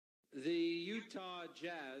Utah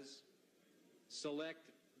Jazz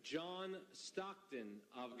select John Stockton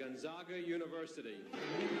of Gonzaga University.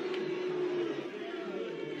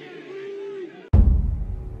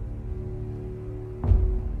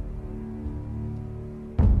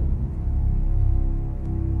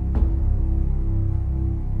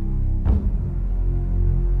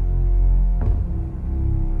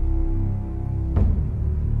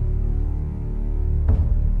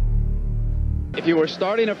 If you were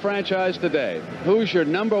starting a franchise today, who's your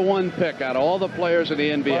 #1 pick out of all the players in the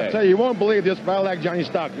NBA? Well, I'll tell you, you won't believe this, but I like Johnny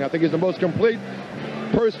Stockton. I think he's the most complete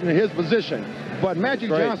person in his position. But Magic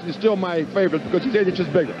Johnson is still my favorite because he's 8 inches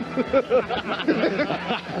bigger.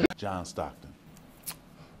 John Stockton.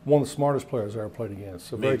 One of the smartest players I ever played against.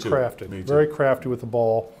 So very crafty. Very crafty with the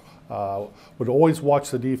ball. Would always watch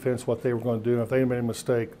the defense, what they were going to do. And if they made a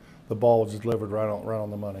mistake, the ball was delivered right on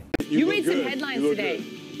the money. You made some headlines today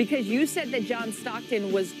because you said that John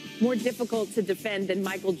Stockton was more difficult to defend than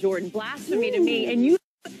Michael Jordan. Blasphemy to me. And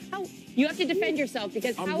you have to defend yourself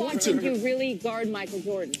because how often do you really guard Michael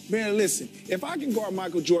Jordan? Man, listen, if I can guard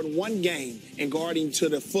Michael Jordan one game and guard him to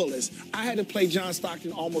the fullest, I had to play John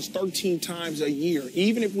Stockton almost 13 times a year.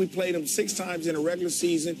 Even if we played him 6 times in a regular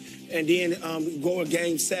season and then go to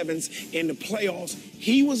game 7s in the playoffs,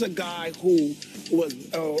 he was a guy who was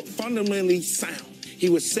fundamentally sound. He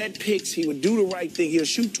would set picks. He would do the right thing. He'll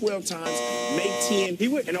shoot 12 times, make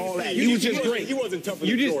 10, and all that. He was just great. He wasn't tougher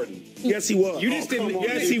than Jordan. Yes, he was. You just didn't.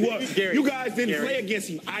 Yes, he was. Gary, you guys didn't play against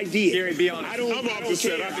him. I did. Gary, be honest. I'm off the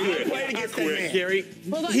set. I played against that man. Gary,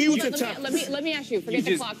 hold on. He was let me ask you. Forget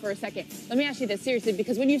the clock for a second. Let me ask you this seriously,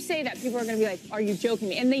 because when you say that, people are going to be like, "Are you joking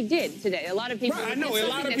me?" And they did today. A lot of people. Right, I know a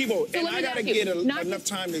lot of people, and I got to get enough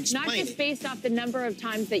time to explain. Not just based off the number of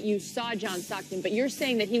times that you saw John Stockton, but you're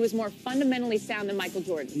saying that he was more fundamentally sound than Michael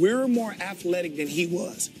Jordan. We're more athletic than he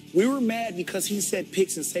was. We were mad because he set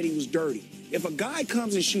picks and said he was dirty. If a guy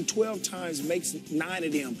comes and shoots 12 times, makes 9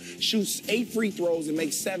 of them, shoots 8 free throws and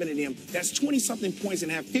makes 7 of them, that's 20-something points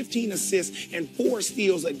and have 15 assists and 4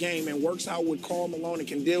 steals a game and works out with Karl Malone and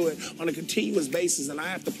can do it on a continuous basis, and I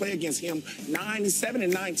have to play against him 7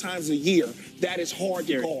 and 9 times a year, that is hard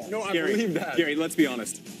to guard. No, I believe that. Gary, let's be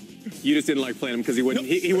honest. You just didn't like playing him because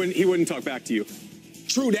he wouldn't talk back to you.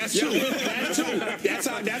 True, that's true. That's true.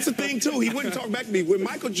 That's the thing, too. He wouldn't talk back to me. With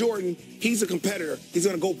Michael Jordan, he's a competitor. He's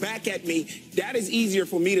going to go back at me. That is easier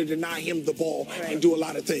for me to deny him the ball and do a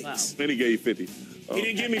lot of things. Wow. Then he gave you 50. He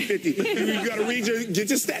didn't give me 50. You got to get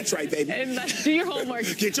your stats right, baby. And do your homework.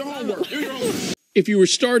 Get your homework. Do your homework. If you were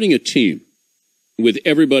starting a team with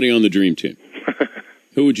everybody on the dream team,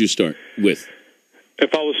 who would you start with?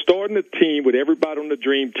 If I was starting a team with everybody on the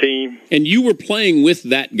dream team. And you were playing with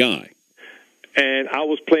that guy. And I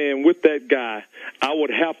was playing with that guy, I would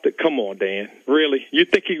have to, come on, Dan, really? You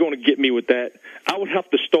think you're going to get me with that? I would have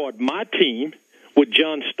to start my team with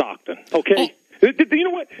John Stockton, okay? Oh. You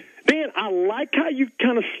know what? Dan, I like how you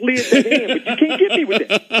kind of slid that in, but you can't get me with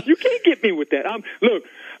that. You can't get me with that. I'm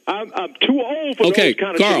too old for those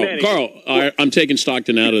kind of shenanigans. Carl, I'm taking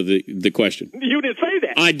Stockton out of the question. You didn't say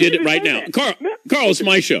that. I did it right now. Carl, it's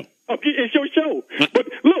my show. Okay, it's your show. But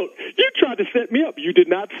look, you tried to set me up. You did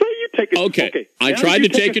not say you take it. Okay, I tried to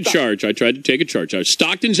take a charge.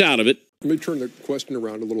 Stockton's out of it. Let me turn the question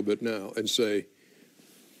around a little bit now and say,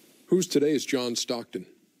 who's today's John Stockton?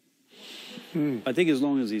 I think as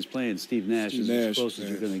long as he's playing, Steve Nash is as close as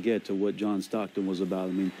you're going to get to what John Stockton was about.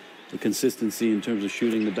 I mean, the consistency in terms of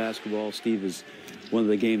shooting the basketball. Steve is one of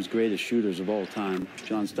the game's greatest shooters of all time.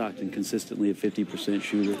 John Stockton consistently a 50%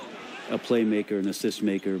 shooter, a playmaker, an assist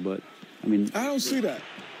maker. But I mean, I don't see that.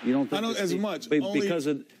 You don't think I don't as much because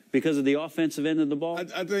of the offensive end of the ball.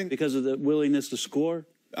 I think because of the willingness to score.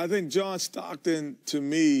 I think John Stockton, to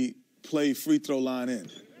me, played free throw line in.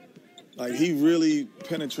 Like, he really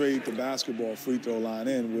penetrated the basketball free throw line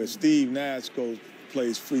in, where Steve Nash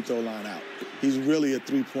plays free throw line out. He's really a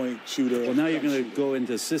three-point shooter. Well, now you're going to go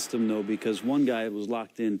into system, though, because one guy was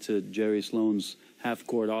locked into Jerry Sloan's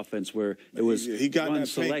half-court offense where it was run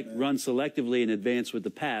selectively and advance with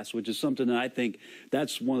the pass, which is something that I think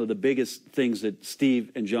that's one of the biggest things that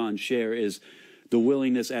Steve and John share is the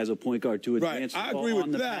willingness as a point guard to advance the ball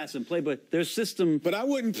on the pass and play. But their system. But I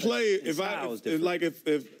wouldn't play if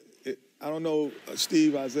I don't know,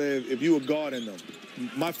 Steve, Isaiah, if you were guarding them.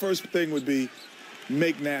 My first thing would be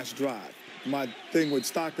make Nash drive. My thing with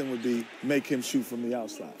Stockton would be make him shoot from the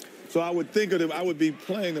outside. So I would think of them, I would be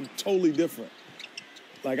playing them totally different.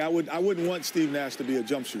 Like, I wouldn't want Steve Nash to be a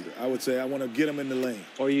jump shooter. I would say I want to get him in the lane.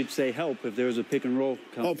 Or you'd say help if there was a pick and roll.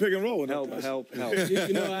 Oh, pick and roll. Help.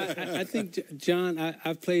 You know, I think John.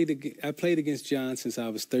 I played against John since I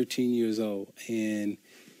was 13 years old, and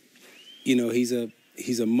you know he's a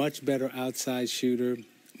He's a much better outside shooter,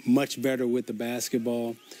 much better with the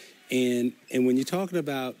basketball. And when you're talking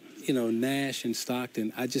about, you know, Nash and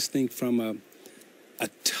Stockton, I just think from a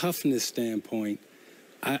toughness standpoint,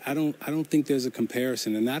 I don't think there's a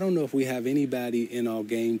comparison. And I don't know if we have anybody in our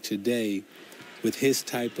game today with his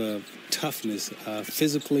type of toughness,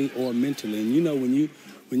 physically or mentally. And, you know,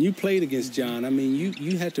 when you played against John, I mean,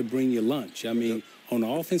 you had to bring your lunch. I mean, on the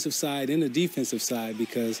offensive side and the defensive side,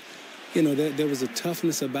 because, you know, there was a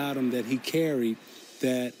toughness about him that he carried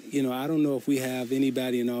that, you know, I don't know if we have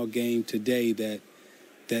anybody in our game today that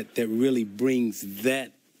really brings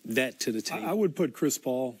that to the table. I would put Chris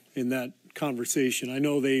Paul in that conversation. I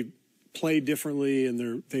know they play differently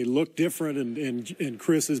and they look different, and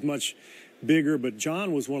Chris is much bigger, but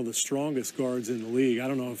John was one of the strongest guards in the league. I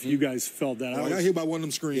don't know if you guys felt that. I got hit by one of them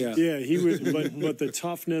screens. Yeah, he was, but the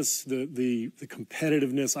toughness, the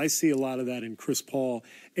competitiveness, I see a lot of that in Chris Paul,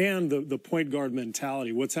 and the point guard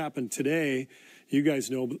mentality. What's happened today, you guys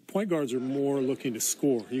know, point guards are more looking to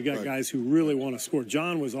score. You got guys who really want to score.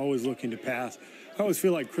 John was always looking to pass. I always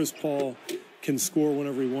feel like Chris Paul can score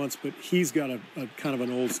whenever he wants, but he's got a kind of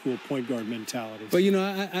an old school point guard mentality. But, you know,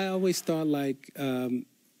 I always thought like,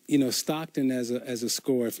 you know, Stockton as a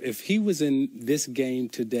scorer, if he was in this game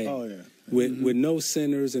today with no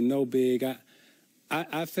centers and no big,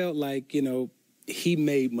 I felt like, you know, he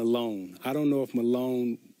made Malone. I don't know if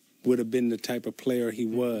Malone would have been the type of player he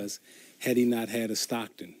was had he not had a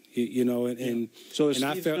Stockton. You know, and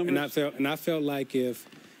I felt like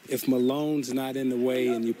if Malone's not in the way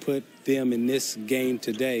and you put them in this game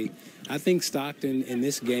today, I think Stockton in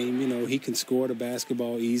this game, you know, he can score the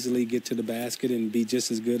basketball easily, get to the basket, and be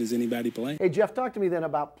just as good as anybody playing. Hey, Jeff, talk to me then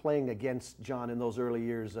about playing against John in those early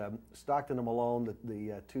years. Stockton and Malone,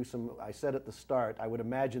 the twosome, I said at the start, I would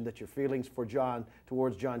imagine that your feelings for John,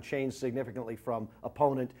 towards John, changed significantly from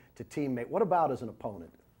opponent to teammate. What about as an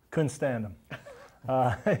opponent? Couldn't stand him.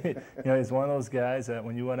 You know, he's one of those guys that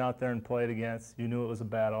when you went out there and played against, you knew it was a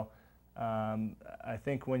battle. I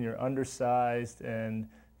think when you're undersized and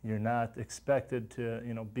you're not expected to,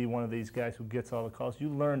 you know, be one of these guys who gets all the calls, you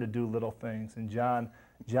learn to do little things. And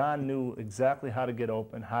John knew exactly how to get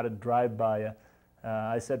open, how to drive by you.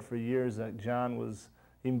 I said for years that John was,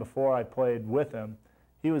 even before I played with him,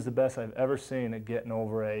 he was the best I've ever seen at getting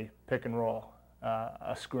over a pick and roll,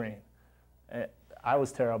 a screen. I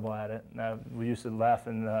was terrible at it. We used to laugh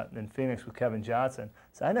in Phoenix with Kevin Johnson.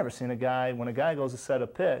 So I never seen a guy, when a guy goes to set a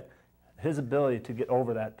pick, his ability to get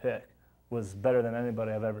over that pick was better than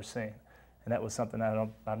anybody I've ever seen. And that was something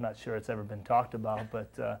I'm not sure it's ever been talked about,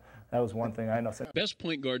 but that was one thing I know. Best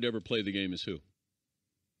point guard to ever play the game is who?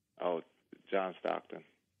 Oh, John Stockton,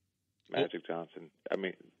 Magic Johnson. I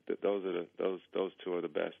mean, those two are the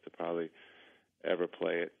best to probably ever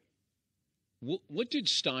play it. What did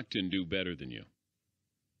Stockton do better than you?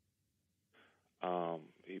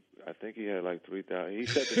 I think he had like 3,000. He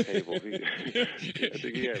set the table. I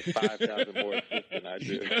think he had 5,000 more assists than I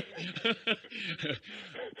did.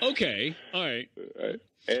 Okay, all right.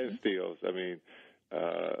 And steals. I mean,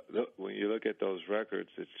 when you look at those records,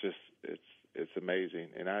 it's amazing,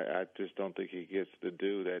 and I just don't think he gets the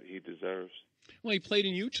due that he deserves. Well, he played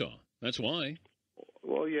in Utah. That's why.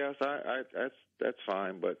 Well, yes, that's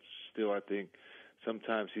fine, but still, I think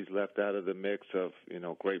sometimes he's left out of the mix of, you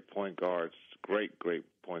know, great point guards, great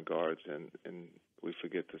point guards, and we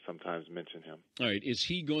forget to sometimes mention him. All right, is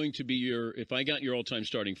he going to be if I got your all-time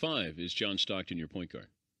starting five, is John Stockton your point guard?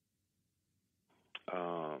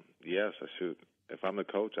 Yes, I should. If I'm the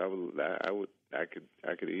coach, I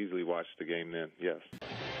could easily watch the game then, yes.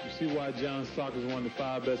 You see why John Stockton is one of the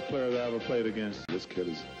 5 best players I ever played against. This kid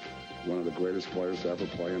is one of the greatest players to ever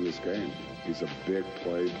play in this game. He's a big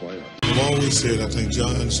player. I've always said I think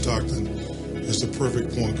John Stockton is the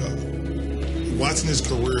perfect point guard. Watching his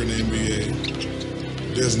career in the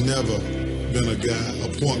NBA, there's never been a guy, a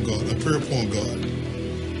pure point guard,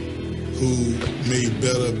 who made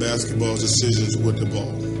better basketball decisions with the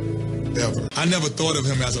ball, ever. I never thought of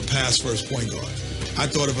him as a pass-first point guard. I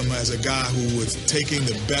thought of him as a guy who was taking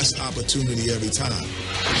the best opportunity every time.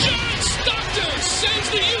 John Stockton sends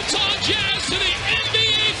the Utah Jazz to the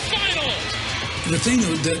NBA Finals. The thing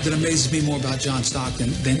that amazes me more about John Stockton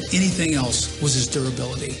than anything else was his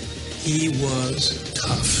durability. He was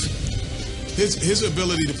tough. His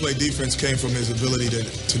ability to play defense came from his ability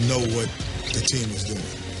to know what the team was doing.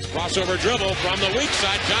 Crossover dribble from the weak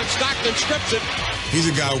side. John Stockton strips it. He's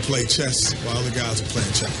a guy who played chess while other guys were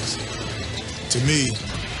playing checkers. To me,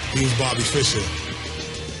 he was Bobby Fischer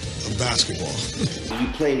of basketball. When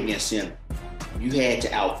you played against him, you had to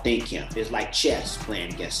outthink him. It's like chess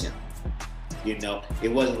playing against him. You know, it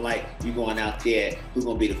wasn't like you going out there, who's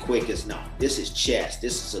going to be the quickest. No, this is chess.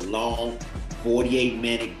 This is a long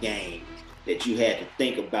 48-minute game that you had to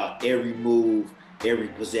think about every move, every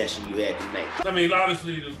possession you had to make. I mean,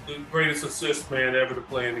 obviously, the greatest assist man ever to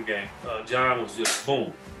play in the game. John was just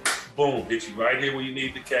boom, boom, hit you right here where you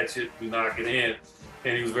need to catch it, you knock it in.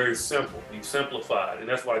 And he was very simple. He simplified. And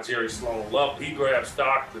that's why Jerry Sloan loved it. He grabbed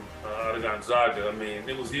Stockton out of Gonzaga. I mean,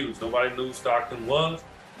 it was huge. Nobody knew who Stockton was.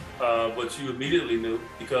 But you immediately knew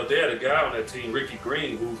because they had a guy on that team, Ricky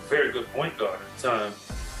Green, who was a very good point guard at the time.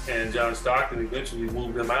 And John Stockton eventually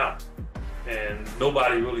moved him out. And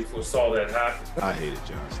nobody really foresaw that happen. I hated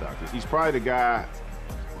John Stockton. He's probably the guy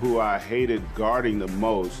who I hated guarding the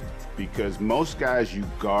most because most guys you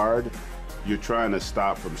guard, you're trying to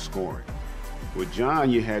stop from scoring. With John,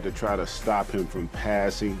 you had to try to stop him from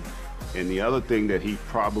passing. And the other thing that he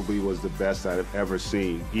probably was the best I've ever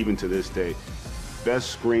seen, even to this day,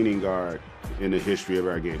 best screening guard in the history of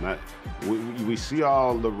our game. We see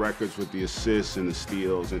all the records with the assists and the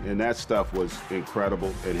steals, and that stuff was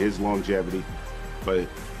incredible, and his longevity. But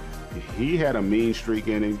he had a mean streak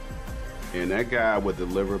in him, and that guy would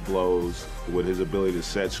deliver blows with his ability to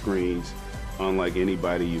set screens unlike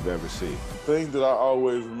anybody you've ever seen. Thing that I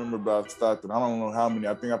always remember about Stockton, I don't know how many,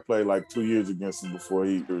 I think I played like 2 years against him before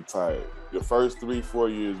he retired. The first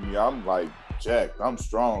 3-4 years, I'm like jacked, I'm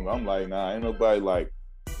strong. I'm like, nah, ain't nobody like.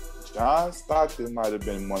 John Stockton might have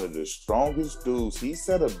been one of the strongest dudes. He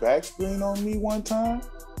set a back screen on me one time,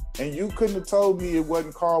 and you couldn't have told me it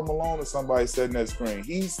wasn't Karl Malone or somebody setting that screen.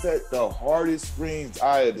 He set the hardest screens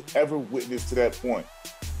I had ever witnessed to that point.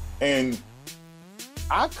 And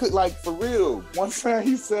I could, like, for real, one time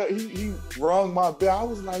he said he rung my bell. I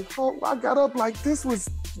was like, oh, I got up like this was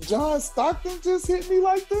John Stockton just hit me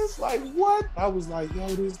like this? Like, what? I was like, yo,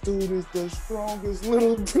 this dude is the strongest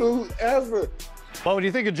little dude ever. Well, when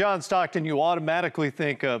you think of John Stockton, you automatically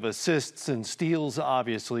think of assists and steals,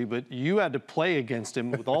 obviously, but you had to play against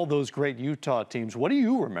him with all those great Utah teams. What do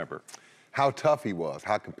you remember? How tough he was,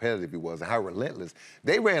 how competitive he was, and how relentless.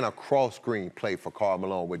 They ran a cross-screen play for Karl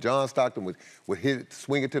Malone where John Stockton would hit,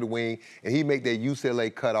 swing it to the wing, and he'd make that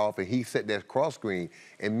UCLA cutoff, and he set that cross-screen.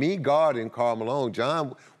 And me guarding Karl Malone,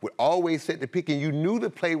 John would always set the pick, and you knew the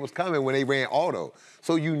play was coming when they ran auto.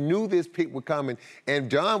 So you knew this pick was coming, and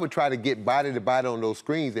John would try to get body to body on those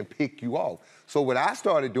screens and pick you off. So what I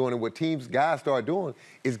started doing and what guys started doing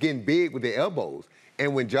is getting big with their elbows.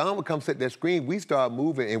 And when John would come set that screen, we started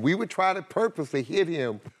moving, and we would try to purposely hit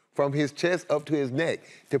him from his chest up to his neck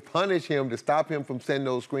to punish him, to stop him from setting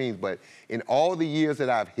those screens. But in all the years that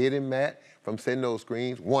I've hit him, Matt, from setting those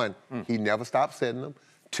screens, one, he never stopped setting them.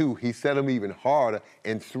 Two, he set them even harder.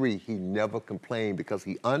 And three, he never complained because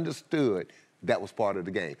he understood that was part of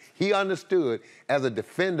the game. He understood as a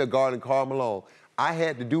defender guarding Karl Malone, I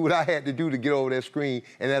had to do what I had to do to get over that screen.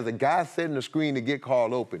 And as a guy setting the screen to get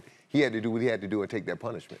Karl open, he had to do what he had to do and take that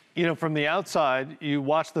punishment. You know, from the outside, you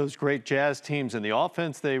watch those great Jazz teams and the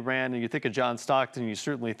offense they ran, and you think of John Stockton, you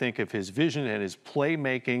certainly think of his vision and his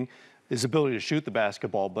playmaking, his ability to shoot the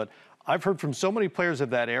basketball. But I've heard from so many players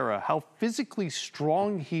of that era how physically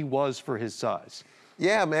strong he was for his size.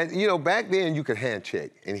 Yeah, man. You know, back then you could hand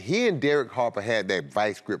check, and he and Derek Harper had that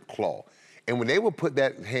vice grip claw. And when they would put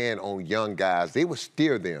that hand on young guys, they would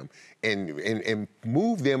steer them and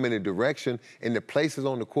move them in the direction and the places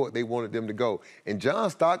on the court they wanted them to go. And John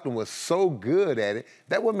Stockton was so good at it,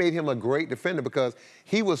 that what made him a great defender because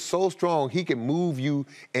he was so strong, he could move you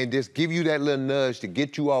and just give you that little nudge to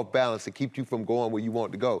get you off balance to keep you from going where you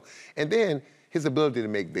want to go. And then his ability to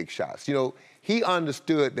make big shots. You know, he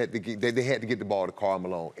understood that they had to get the ball to Karl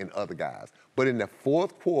Malone and other guys. But in the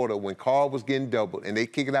fourth quarter, when Karl was getting doubled and they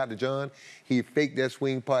kick it out to John, he faked that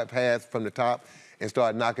swing pass from the top and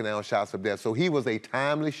started knocking down shots up there. So he was a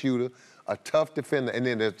timely shooter, a tough defender, and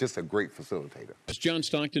then there's just a great facilitator. Is John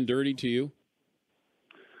Stockton dirty to you?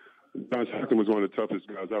 John Stockton was one of the toughest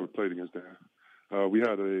guys I ever played against, Dan. We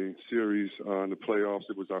had a series in the playoffs.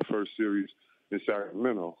 It was our first series in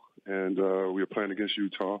Sacramento, and we were playing against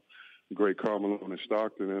Utah, great Karl Malone and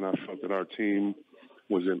Stockton, and I felt that our team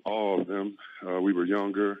was in awe of them. We were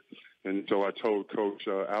younger, and so I told Coach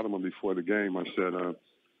Alderman before the game, I said,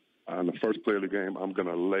 on the first play of the game, I'm going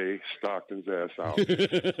to lay Stockton's ass out.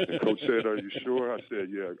 And Coach said, are you sure? I said,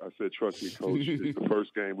 yeah. I said, trust me, Coach, it's the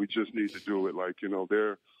first game. We just need to do it. Like, you know,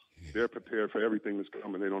 they're prepared for everything that's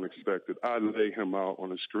coming. They don't expect it. I lay him out on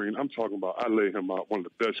the screen. I'm talking about I lay him out, one of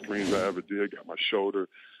the best screens I ever did. Got my shoulder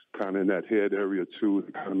kind of in that head area, too,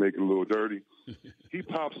 to kind of make it a little dirty. He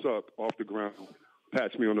pops up off the ground,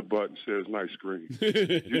 pats me on the butt and says, nice screen.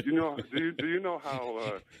 Do you know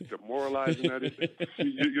how demoralizing that is?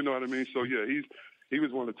 You know what I mean? So, yeah, He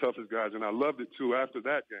was one of the toughest guys, and I loved it, too. After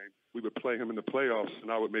that game, we would play him in the playoffs,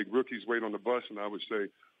 and I would make rookies wait on the bus, and I would say,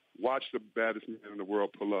 watch the baddest man in the world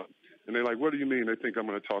pull up. And they're like, what do you mean? They think I'm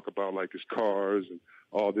going to talk about, like, his cars and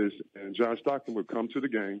all this. And John Stockton would come to the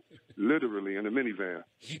game, literally in a minivan,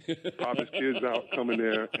 pop his kids out, come in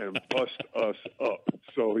there, and bust us up.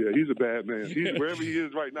 So, yeah, he's a bad man. Wherever he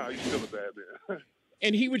is right now, he's still a bad man.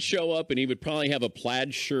 And he would show up, and he would probably have a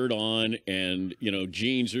plaid shirt on and,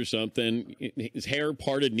 jeans or something, his hair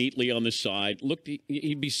parted neatly on the side. Look,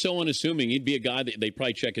 he'd be so unassuming. He'd be a guy that they'd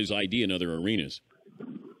probably check his ID in other arenas.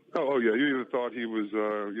 Oh, yeah. You even thought he was,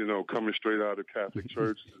 coming straight out of Catholic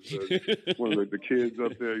Church, one of the kids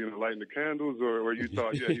up there, lighting the candles, or you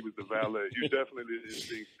thought, yeah, he was the valet. You definitely didn't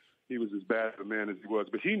think he was as bad a man as he was,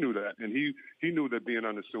 but he knew that, and he knew that being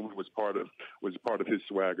unassuming was part of his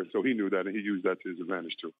swagger. So he knew that, and he used that to his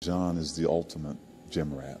advantage too. John is the ultimate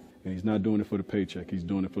gym rat. And he's not doing it for the paycheck. He's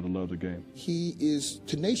doing it for the love of the game. He is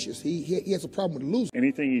tenacious. He has a problem with losing.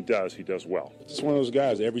 Anything he does well. It's one of those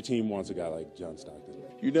guys, every team wants a guy like John Stockton.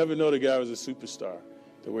 You never know the guy was a superstar,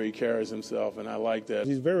 the way he carries himself, and I like that.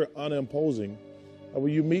 He's very unimposing.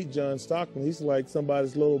 When you meet John Stockton, he's like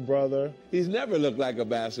somebody's little brother. He's never looked like a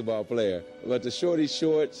basketball player, but the shorty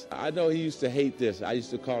shorts, I know he used to hate this. I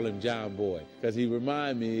used to call him John Boy, because he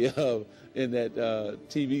reminded me of, in that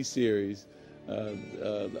TV series,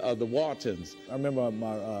 of the Waltons. I remember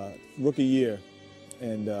my rookie year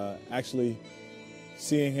and actually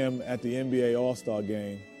seeing him at the NBA All-Star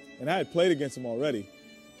game. And I had played against him already.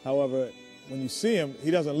 However, when you see him, he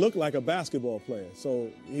doesn't look like a basketball player. So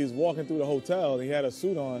he was walking through the hotel, and he had a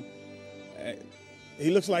suit on. He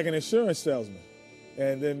looks like an insurance salesman.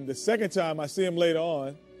 And then the second time I see him later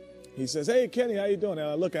on, he says, "Hey, Kenny, how you doing?" And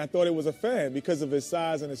I look, and I thought it was a fan because of his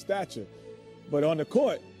size and his stature. But on the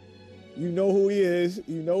court, you know who he is,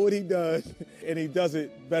 you know what he does, and he does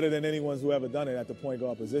it better than anyone's who ever done it at the point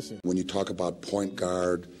guard position. When you talk about point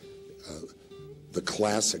guard, the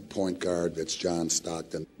classic point guard, that's John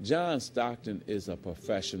Stockton. John Stockton is a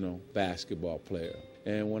professional basketball player.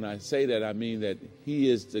 And when I say that, I mean that he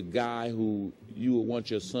is the guy who you would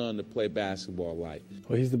want your son to play basketball like.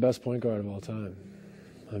 Well, he's the best point guard of all time.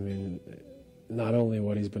 I mean, not only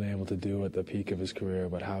what he's been able to do at the peak of his career,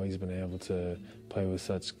 but how he's been able to play with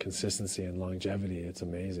such consistency and longevity. It's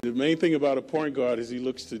amazing. The main thing about a point guard is he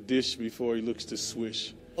looks to dish before he looks to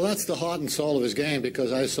swish. Well, that's the heart and soul of his game,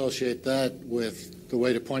 because I associate that with the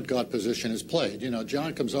way the point guard position is played.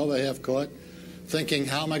 John comes over half court thinking,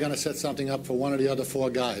 how am I going to set something up for one of the other four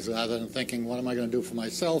guys, rather than thinking, what am I going to do for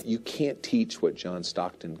myself? You can't teach what John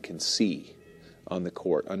Stockton can see on the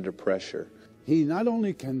court under pressure. He not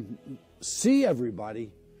only can see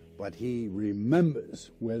everybody, but he remembers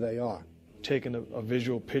where they are. Taking a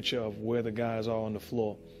visual picture of where the guys are on the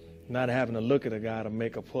floor, not having to look at a guy to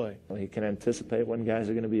make a play. He can anticipate when guys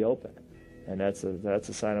are going to be open, and that's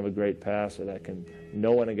a sign of a great passer that can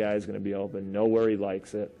know when a guy is going to be open, know where he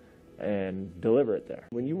likes it, and deliver it there.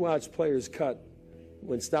 When you watch players cut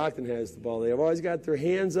when Stockton has the ball, they've always got their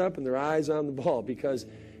hands up and their eyes on the ball, because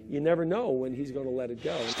you never know when he's going to let it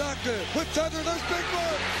go. Stockton puts under those big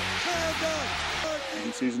ones.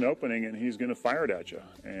 He sees an opening, and he's going to fire it at you.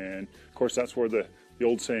 And, of course, that's where the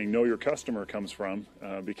old saying, know your customer, comes from,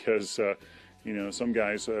 because, some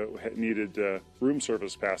guys needed room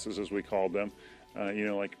service passes, as we called them,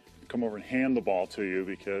 like come over and hand the ball to you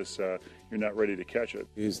because you're not ready to catch it.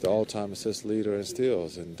 He's the all-time assist leader in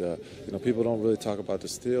steals, and people don't really talk about the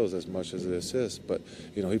steals as much as the assists, but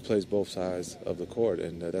he plays both sides of the court,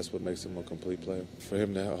 and that's what makes him a complete player. For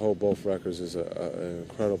him to hold both records is an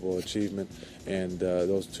incredible achievement, and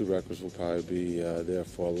those two records will probably be there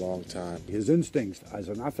for a long time. His instincts as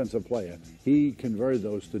an offensive player, he converted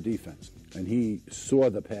those to defense, and he saw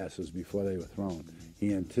the passes before they were thrown.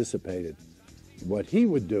 He anticipated what he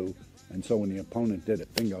would do, and so when the opponent did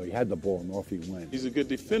it, bingo, he had the ball and off he went. He's a good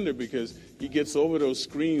defender because he gets over those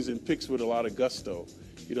screens and picks with a lot of gusto.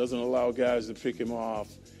 He doesn't allow guys to pick him off,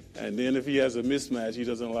 and then if he has a mismatch, he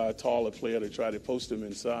doesn't allow a taller player to try to post him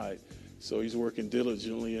inside. So he's working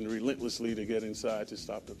diligently and relentlessly to get inside to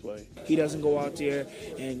stop the play. He doesn't go out there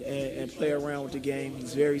and play around with the game.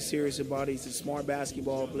 He's very serious about it. He's a smart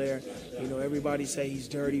basketball player. Everybody say he's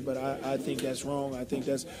dirty, but I think that's wrong. I think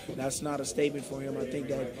that's not a statement for him. I think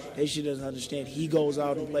that they should understand he goes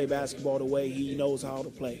out and play basketball the way he knows how to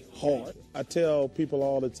play, hard. I tell people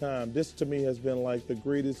all the time, this to me has been like the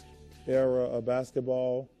greatest era of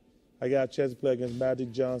basketball. I got a chance to play against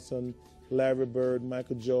Magic Johnson, Larry Bird,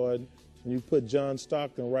 Michael Jordan, and you put John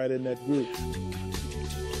Stockton right in that group.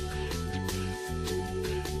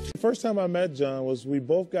 The first time I met John was we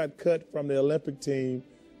both got cut from the Olympic team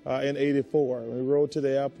in '84. We rode to the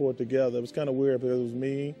airport together. It was kind of weird because it was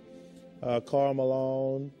me, Karl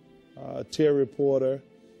Malone, Terry Porter,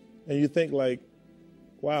 and you think like,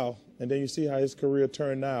 wow, and then you see how his career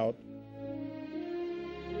turned out.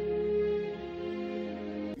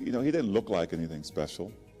 You know, he didn't look like anything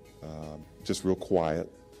special, just real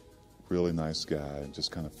quiet, really nice guy,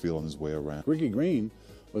 just kind of feeling his way around. Ricky Green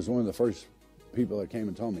was one of the first people that came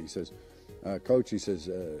and told me. He says, Coach, he says,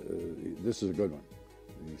 this is a good one.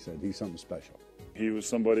 And he said, he's something special. He was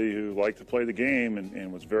somebody who liked to play the game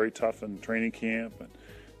and was very tough in training camp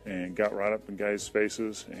and got right up in guys'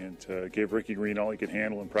 faces and gave Ricky Green all he could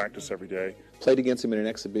handle in practice every day. Played against him in an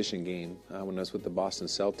exhibition game when I was with the Boston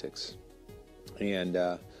Celtics. And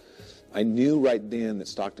I knew right then that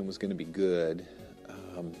Stockton was going to be good.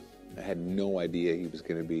 I had no idea he was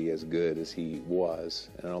going to be as good as he was,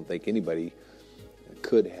 and I don't think anybody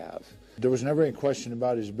could have. There was never any question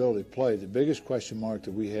about his ability to play. The biggest question mark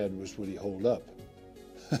that we had was, would he hold up?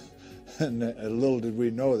 And little did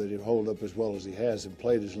we know that he'd hold up as well as he has and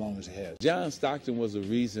played as long as he has. John Stockton was the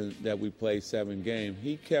reason that we played 7 games.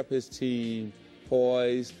 He kept his team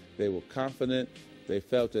poised. They were confident. They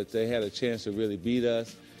felt that they had a chance to really beat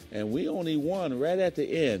us. And we only won right at the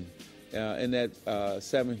end in that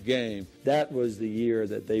 7th game. That was the year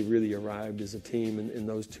that they really arrived as a team, and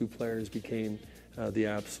those two players became the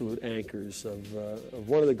absolute anchors of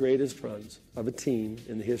one of the greatest runs of a team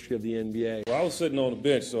in the history of the NBA. Well, I was sitting on the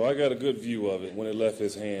bench, so I got a good view of it. When it left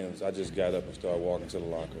his hands, I just got up and started walking to the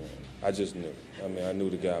locker room. I just knew. I mean, I knew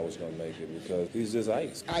the guy was going to make it because he's just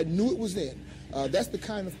ice. I knew it was in. That's the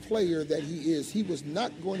kind of player that he is. He was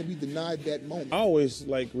not going to be denied that moment. I always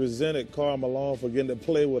resented Karl Malone for getting to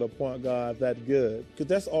play with a point guard that good, because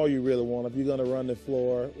that's all you really want. If you're going to run the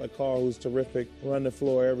floor, like Karl, who's terrific, run the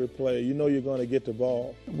floor every play, you know you're going to get the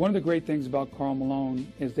ball. One of the great things about Karl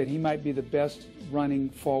Malone is that he might be the best running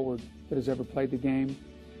forward that has ever played the game,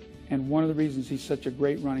 and one of the reasons he's such a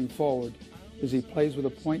great running forward is he plays with a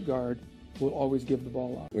point guard will always give the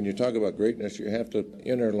ball up. When you talk about greatness, you have to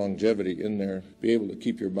enter longevity in there, be able to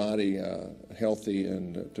keep your body healthy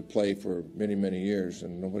and to play for many, many years,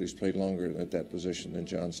 and nobody's played longer at that position than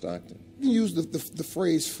John Stockton. You use the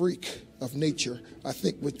phrase freak of nature, I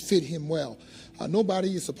think would fit him well.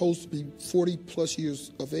 Nobody is supposed to be 40-plus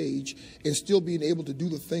years of age and still being able to do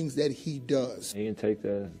the things that he does. You can take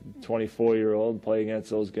the 24-year-old and play against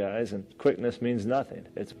those guys, and quickness means nothing.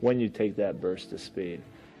 It's when you take that burst of speed.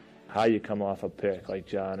 How you come off a pick like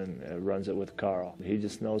John and runs it with Karl. He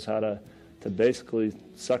just knows how to basically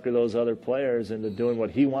sucker those other players into doing what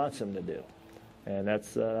he wants them to do. And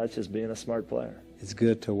that's just being a smart player. It's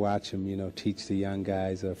good to watch him, teach the young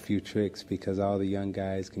guys a few tricks, because all the young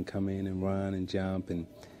guys can come in and run and jump and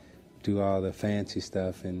do all the fancy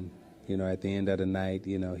stuff. And, at the end of the night,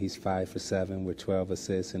 he's 5 for 7 with 12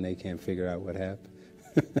 assists, and they can't figure out what happened.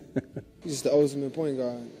 He's the ultimate point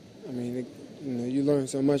guard. I mean, you learn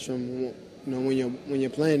so much from him, when you're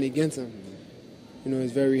playing against him.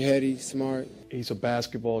 He's very heady, smart. He's a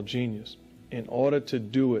basketball genius. In order to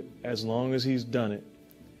do it as long as he's done it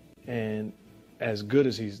and as good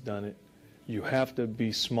as he's done it, you have to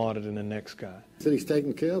be smarter than the next guy. So he's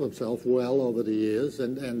taken care of himself well over the years,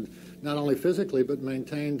 and not only physically, but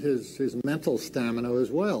maintained his mental stamina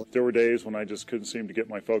as well. There were days when I just couldn't seem to get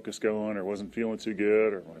my focus going, or wasn't feeling too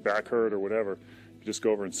good, or my back hurt, or whatever. You just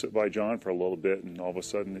go over and sit by John for a little bit, and all of a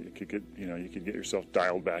sudden you could get yourself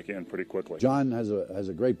dialed back in pretty quickly. John has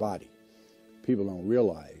a great body. People don't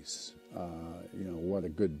realize, what a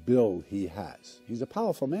good build he has. He's a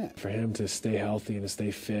powerful man. For him to stay healthy and to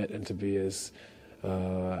stay fit and to be as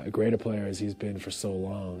great a player as he's been for so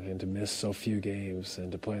long, and to miss so few games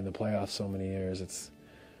and to play in the playoffs so many years,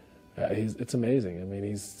 it's amazing. I mean,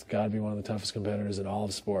 he's got to be one of the toughest competitors in all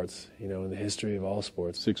of sports, in the history of all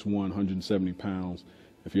sports. 6'1", 170 pounds.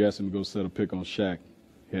 If you asked him to go set a pick on Shaq,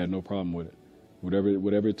 he had no problem with it.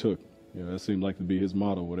 Whatever it took. That seemed like to be his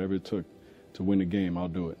motto. Whatever it took to win the game, I'll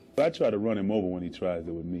do it. I try to run him over when he tries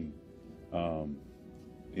it with me.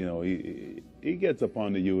 He gets up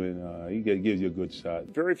onto you and he gives you a good shot.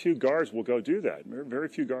 Very few guards will go do that. Very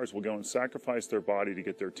few guards will go and sacrifice their body to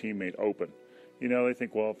get their teammate open. They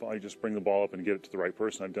think, well, if I just bring the ball up and get it to the right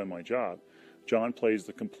person, I've done my job. John plays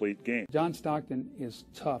the complete game. John Stockton is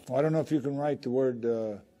tough. Well, I don't know if you can write the word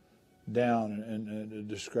down and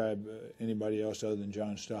describe anybody else other than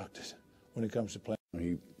John Stockton when it comes to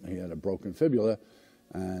playing. He had a broken fibula,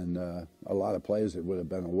 and a lot of players, it would have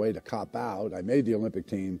been a way to cop out. I made the Olympic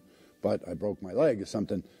team, but I broke my leg or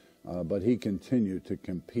something. But he continued to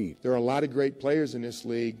compete. There are a lot of great players in this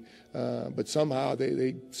league, but somehow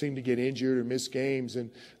they seem to get injured or miss games.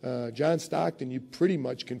 And John Stockton, you pretty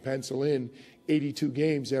much can pencil in 82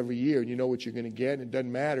 games every year. You know what you're going to get, and it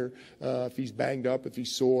doesn't matter if he's banged up, if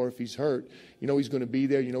he's sore, if he's hurt. You know he's going to be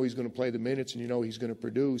there. You know he's going to play the minutes, and you know he's going to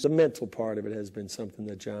produce. The mental part of it has been something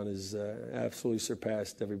that John has absolutely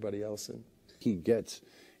surpassed everybody else in. He gets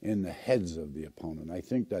in the heads of the opponent. I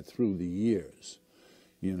think that through the years,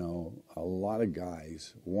 you know, a lot of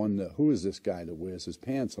guys wonder, who is this guy that wears his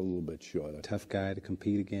pants a little bit shorter? Tough guy to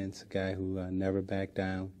compete against, a guy who never backed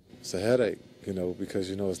down. It's a headache, you know,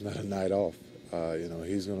 because you know it's not a night off. You know,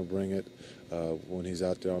 he's going to bring it when he's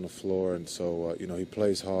out there on the floor, and so, you know, he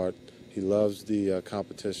plays hard. He loves the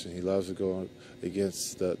competition. He loves to go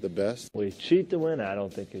against the best. Will he cheat to win? I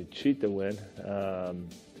don't think he'd cheat to win.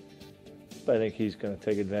 But I think he's going to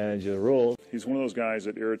take advantage of the rule. He's one of those guys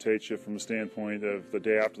that irritates you from the standpoint of the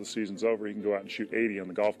day after the season's over, he can go out and shoot 80 on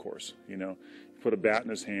the golf course, you know. Put a bat in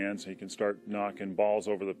his hands, he can start knocking balls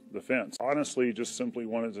over the fence. Honestly, just simply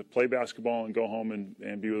wanted to play basketball and go home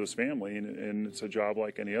and be with his family, and it's a job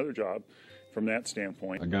like any other job from that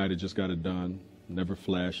standpoint. A guy that just got it done, never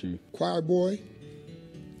flashy. Choir boy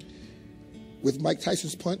with Mike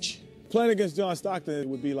Tyson's punch. Playing against John Stockton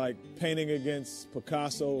would be like painting against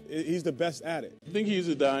Picasso. He's the best at it. I think he's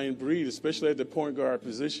a dying breed, especially at the point guard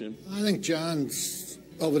position. I think John's,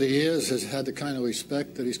 over the years, has had the kind of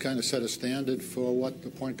respect that he's kind of set a standard for what the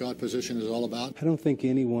point guard position is all about. I don't think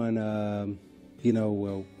anyone, you know,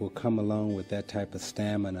 will come along with that type of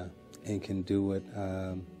stamina and can do it,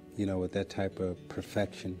 you know, with that type of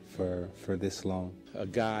perfection for this long. A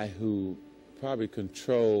guy who probably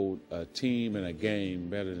controlled a team and a game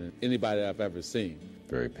better than anybody I've ever seen.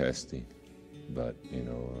 Very pesty, but, you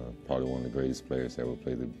know, probably one of the greatest players that ever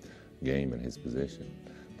played the game in his position.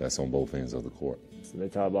 That's on both ends of the court. So they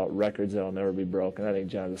talk about records that'll never be broken. I think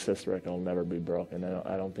John's assist record will never be broken.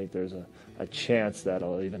 I don't think there's a chance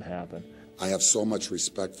that'll even happen. I have so much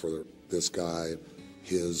respect for this guy,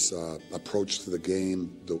 his approach to the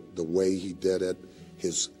game, the way he did it,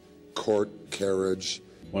 his court carriage.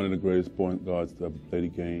 One of the greatest point guards to ever play the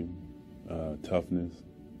game. Toughness,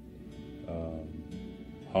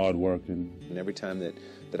 hard working. And every time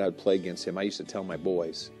that I would play against him, I used to tell my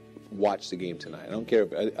boys, watch the game tonight. I don't care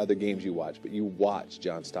if other games you watch, but you watch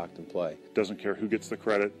John Stockton play. Doesn't care who gets the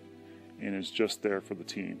credit, and is just there for the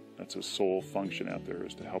team. That's his sole function out there,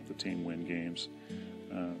 is to help the team win games.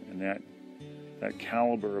 And that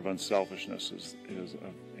caliber of unselfishness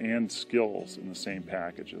and skills in the same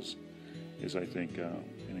package is I think,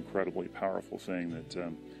 an incredibly powerful thing that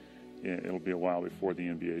it'll be a while before the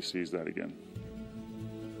NBA sees that again.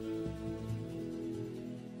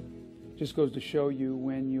 Just goes to show you,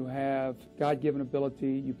 when you have God-given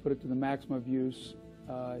ability, you put it to the maximum of use,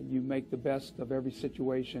 you make the best of every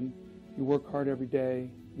situation, you work hard every day,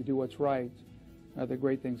 you do what's right, the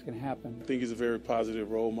great things can happen. I think he's a very positive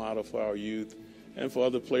role model for our youth and for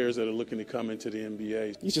other players that are looking to come into the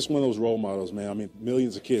NBA. He's just one of those role models, man. I mean,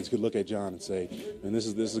 millions of kids could look at John and say, and this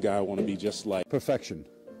is a guy I want to be just like. Perfection.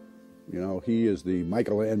 You know, he is the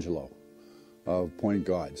Michelangelo of point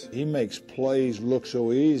guards. He makes plays look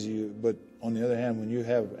so easy, but on the other hand, when you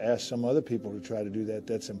have asked some other people to try to do that,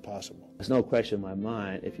 that's impossible. There's no question in my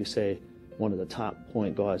mind, if you say one of the top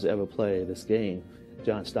point guards to ever play this game,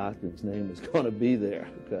 John Stockton's name is going to be there,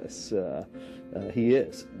 because he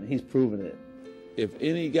is. He's proven it. If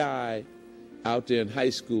any guy out there in high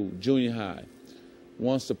school, junior high,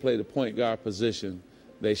 wants to play the point guard position,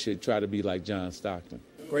 they should try to be like John Stockton.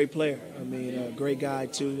 Great player. I mean, great guy,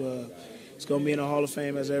 too. He's going to be in the Hall of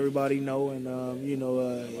Fame, as everybody know, and, you know,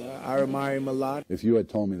 I admire him a lot. If you had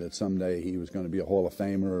told me that someday he was going to be a Hall of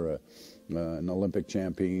Famer or an Olympic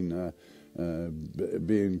champion,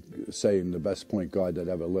 saying the best point guard that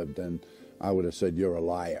ever lived, then I would have said you're a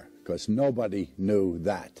liar, because nobody knew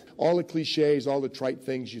that. All the cliches, all the trite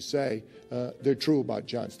things you say, they're true about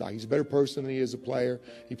John Stockton. He's a better person than he is a player.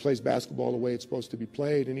 He plays basketball the way it's supposed to be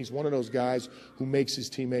played, and he's one of those guys who makes his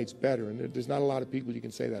teammates better, and there's not a lot of people you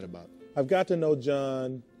can say that about. I've got to know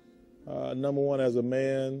John, number one, as a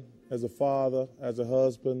man, as a father, as a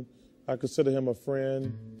husband. I consider him a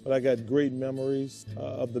friend, but I got great memories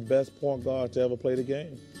of the best point guard to ever play the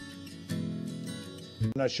game.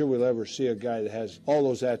 I'm not sure we'll ever see a guy that has all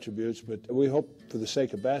those attributes, but we hope for the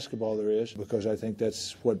sake of basketball there is, because I think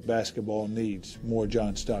that's what basketball needs, more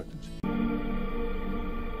John Stocktons.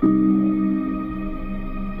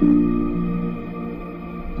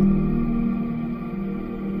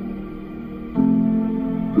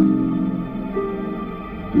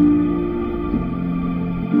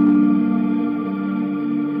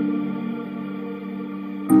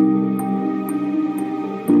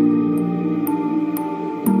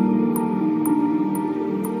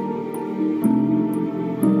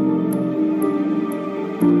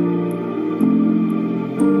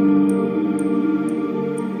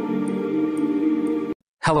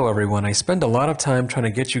 Hello everyone, I spend a lot of time trying to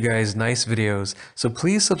get you guys nice videos, so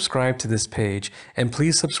please subscribe to this page, and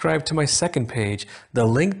please subscribe to my second page. The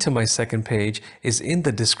link to my second page is in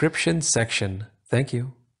the description section. Thank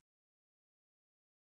you.